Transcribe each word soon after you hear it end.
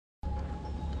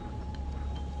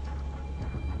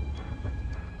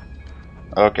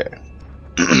Okay.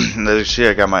 As you see,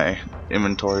 I got my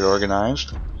inventory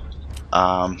organized.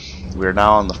 We're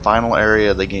now in the final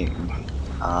area of the game.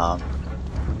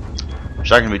 There's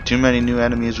not going to be too many new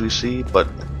enemies we see, but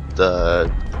the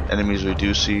enemies we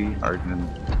do see are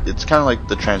it's kind of like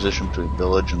the transition between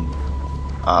village and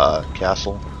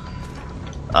castle.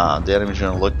 The enemies are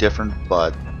going to look different,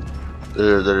 but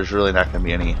there's really not going to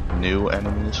be any new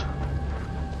enemies.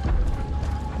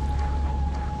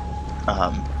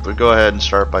 But go ahead and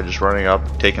start by just running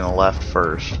up, taking a left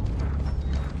first,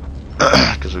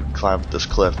 because we can climb up this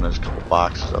cliff and there's a couple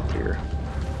boxes up here.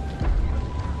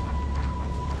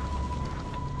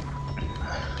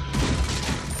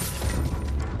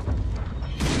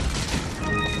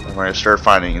 And we're going to start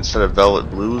finding, instead of velvet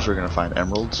blues, we're going to find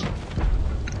emeralds,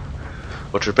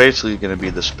 which are basically going to be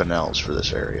the spinels for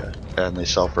this area, and they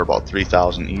sell for about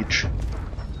 3,000 each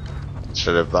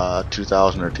instead of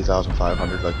 2,000 or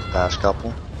 2,500 like the past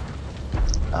couple.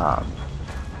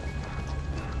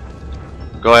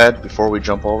 Go ahead, before we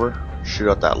jump over, shoot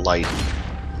out that light.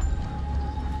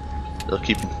 It'll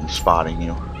keep them from spotting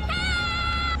you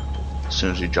as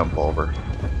soon as you jump over.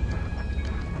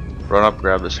 Run up,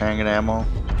 grab this hanging ammo.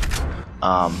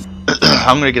 I'm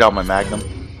gonna get out my magnum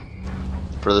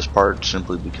for this part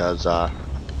simply because that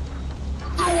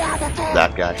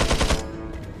guy.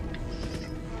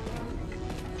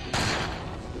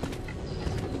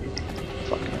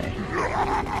 Fucking A.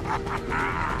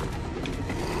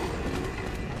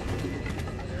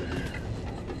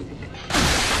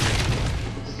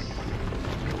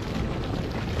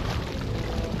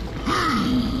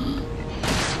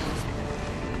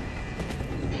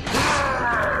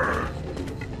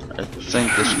 I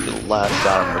think this is the last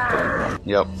shot I'm gonna put in.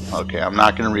 Yep. Okay, I'm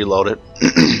not gonna reload it.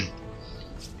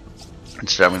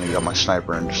 Instead, I'm gonna get my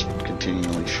sniper and just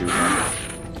continually shoot him.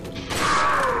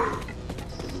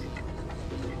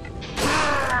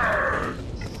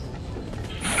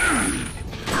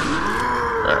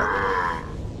 There.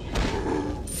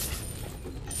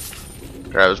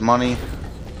 Grab his money.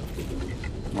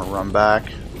 I'm gonna run back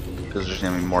because there's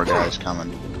gonna be more guys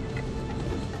coming.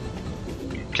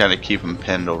 Kind of keep him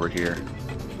pinned over here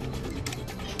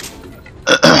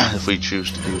if we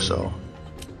choose to do so.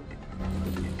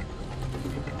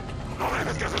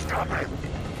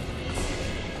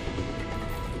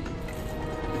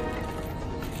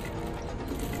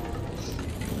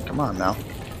 Come on now.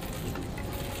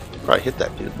 Probably hit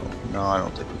that dude. No, I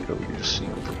don't think we could. We can just see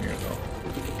him from here though.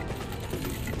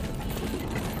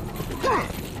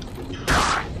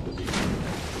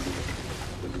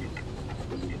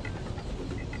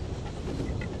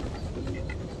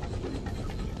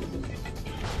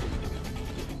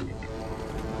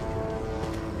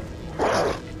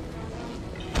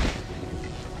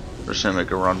 We're just gonna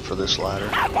make a run for this ladder.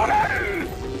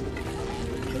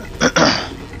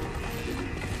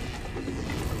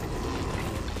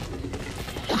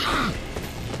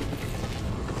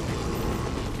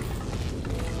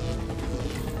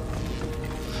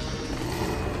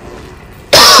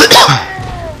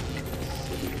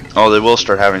 Oh, they will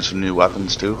start having some new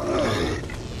weapons too.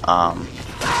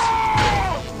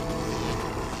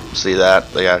 See that?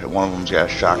 They got one of them's got a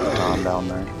shock baton down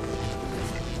there.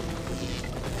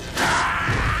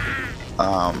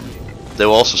 They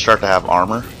will also start to have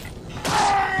armor.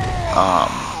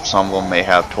 Some of them may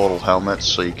have total helmets,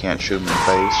 so you can't shoot them in the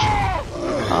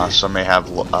face. Some may have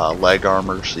leg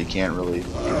armor, so you can't really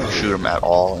shoot them at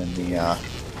all in the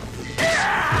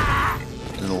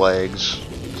legs.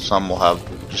 Some will have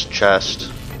just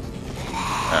chest.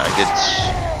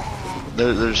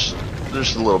 There's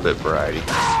a little bit of variety.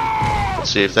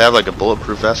 Let's see if they have like a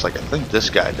bulletproof vest, like I think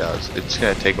this guy does. It's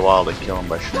gonna take a while to kill him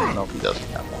by shooting. No, he doesn't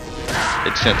have one.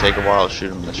 It's gonna take a while to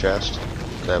shoot him in the chest.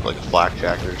 They have like a flak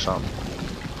jacket or something.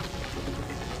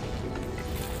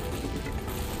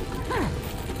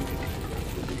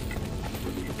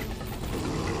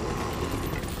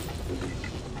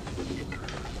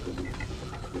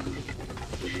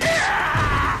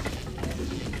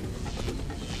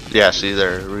 Yeah, see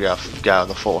there, we got a guy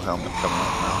with a full helmet coming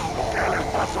up now.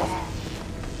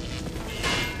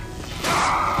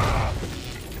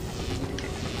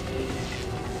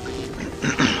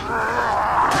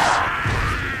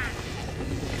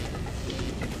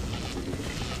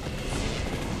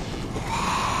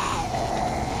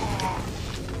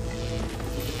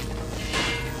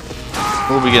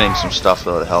 We'll be getting some stuff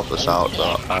though to help us out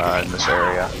in this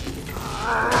area.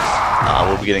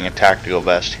 We'll be getting a tactical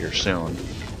vest here soon.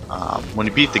 When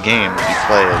you beat the game, if you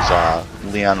play as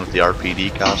Leon with the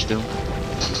RPD costume,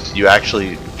 you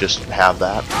actually just have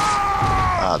that,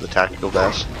 the tactical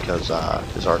vest, because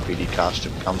his RPD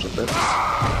costume comes with it.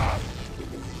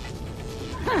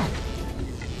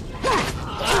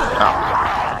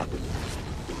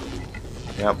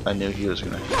 Yep, I knew he was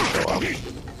gonna show up.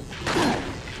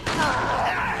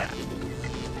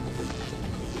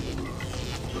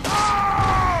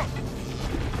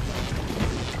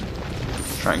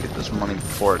 Try and get this money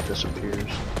before it disappears.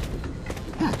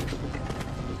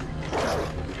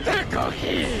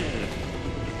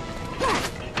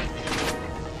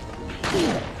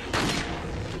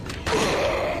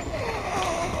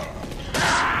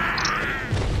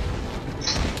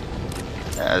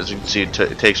 As you can see,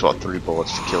 it takes about 3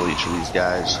 bullets to kill each of these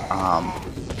guys.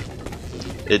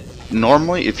 It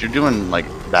normally, if you're doing like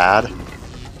bad,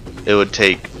 it would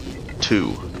take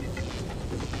 2.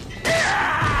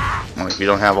 If you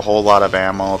don't have a whole lot of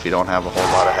ammo, if you don't have a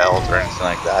whole lot of health or anything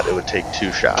like that, it would take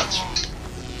 2 shots.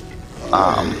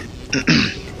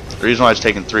 The reason why it's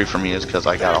taking 3 for me is because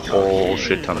I got a whole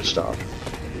shit ton of stuff.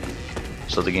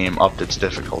 So the game upped its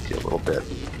difficulty a little bit.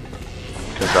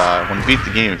 Because when you beat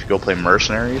the game, if you go play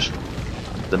mercenaries,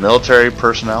 the military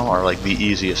personnel are like the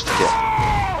easiest to get.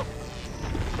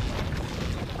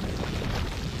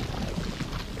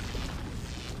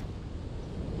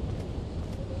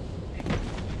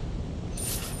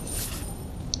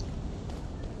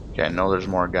 Okay, I know there's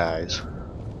more guys.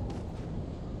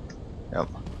 Yep.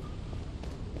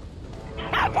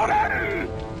 I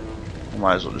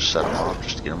might as well just set them off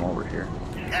just to get them over here.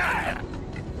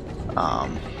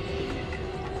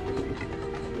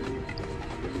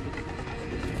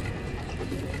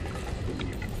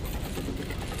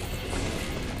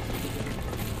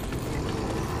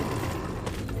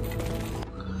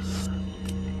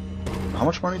 How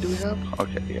much money do we have?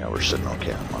 Okay, yeah, we're sitting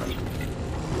okay on money.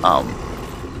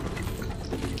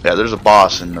 Yeah, there's a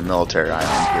boss in the military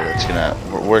island here that's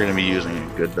we're gonna be using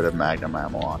a good bit of magnum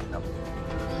ammo on him.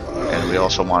 And we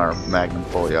also want our magnum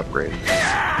fully upgraded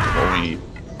when we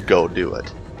go do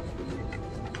it.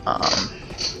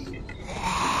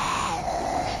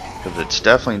 Because it's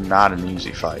definitely not an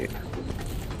easy fight.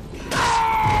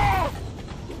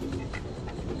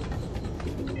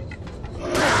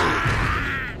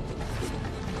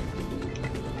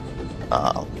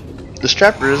 This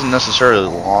chapter isn't necessarily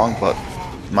long, but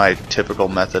my typical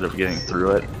method of getting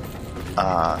through it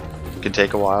can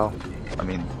take a while. I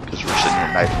mean, because we're sitting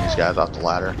here knifing these guys off the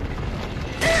ladder.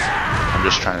 I'm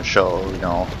just trying to show, you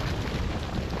know,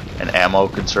 an ammo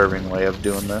conserving way of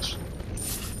doing this.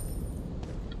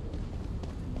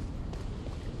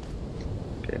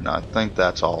 Okay, now I think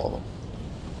that's all of them.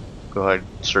 Go ahead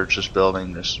and search this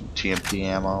building. There's some TMP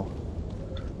ammo.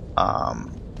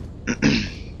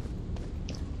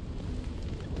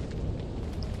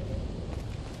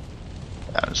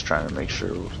 I'm just trying to make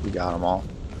sure we got them all.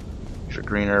 For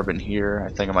green herb in here, I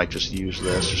think I might just use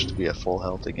this just to be at full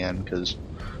health again, because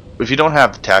if you don't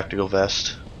have the tactical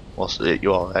vest,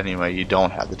 well, anyway, you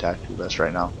don't have the tactical vest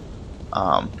right now.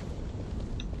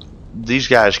 These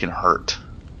guys can hurt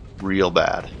real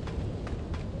bad.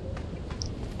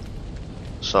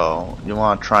 So you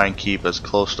want to try and keep as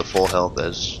close to full health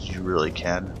as you really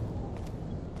can.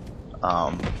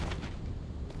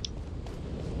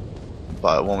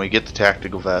 But when we get the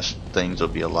tactical vest, things will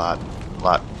be a lot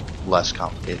less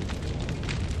complicated.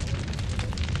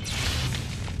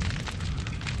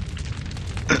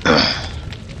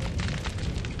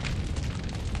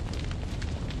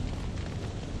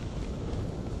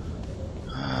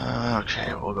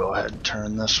 Okay, we'll go ahead and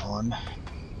turn this one.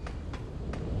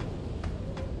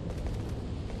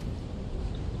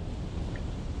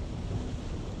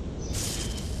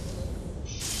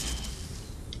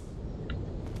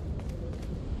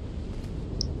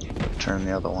 Turn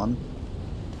the other one.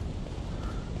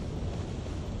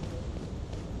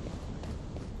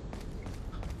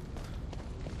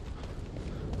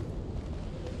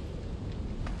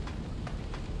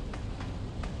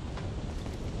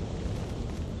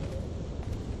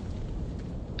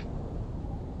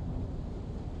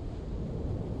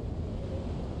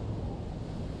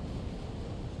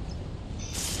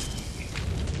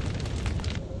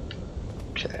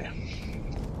 Okay.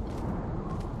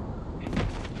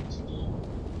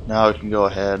 Now we can go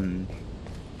ahead and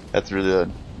head through the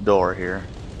door here.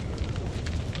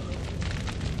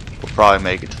 We'll probably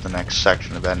make it to the next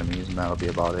section of enemies, and that'll be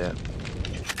about it.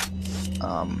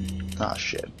 Ah,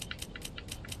 shit.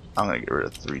 I'm gonna get rid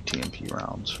of 3 TMP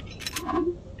rounds.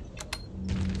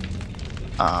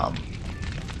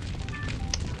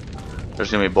 There's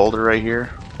gonna be a boulder right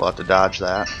here. We'll have to dodge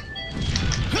that.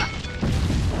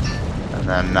 And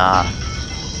then,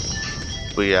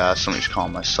 somebody's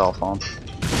calling my cell phone.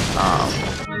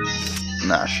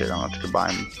 Nah, shit, I'm gonna have to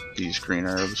combine these green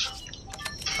herbs.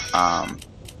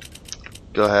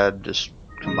 Go ahead, just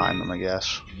combine them, I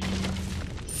guess.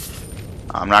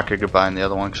 I'm not gonna combine the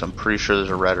other one because I'm pretty sure there's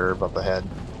a red herb up ahead.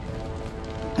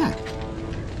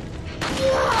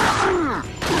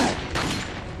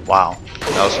 Wow,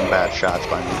 that was some bad shots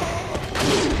by me.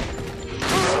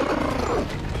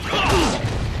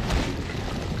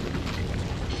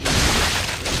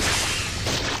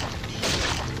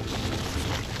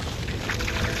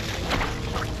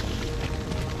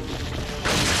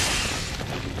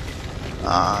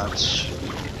 It's...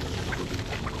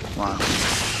 Wow.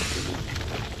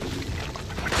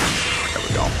 There we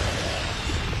go.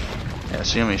 Yeah,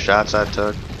 see how many shots I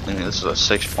took? I mean, this is a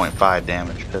 6.5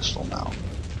 damage pistol now.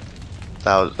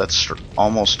 That's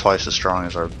almost twice as strong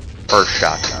as our first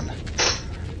shotgun.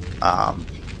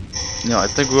 You know, I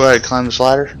think we'll go ahead and climb this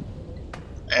ladder,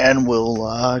 and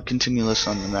we'll continue this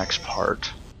on the next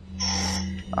part.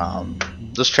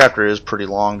 This chapter is pretty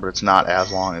long, but it's not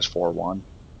as long as 4-1.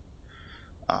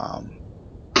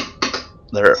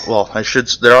 There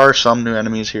are some new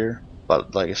enemies here,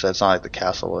 but like I said, it's not like the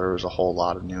castle where there was a whole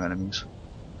lot of new enemies.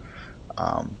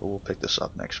 But we'll pick this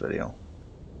up next video.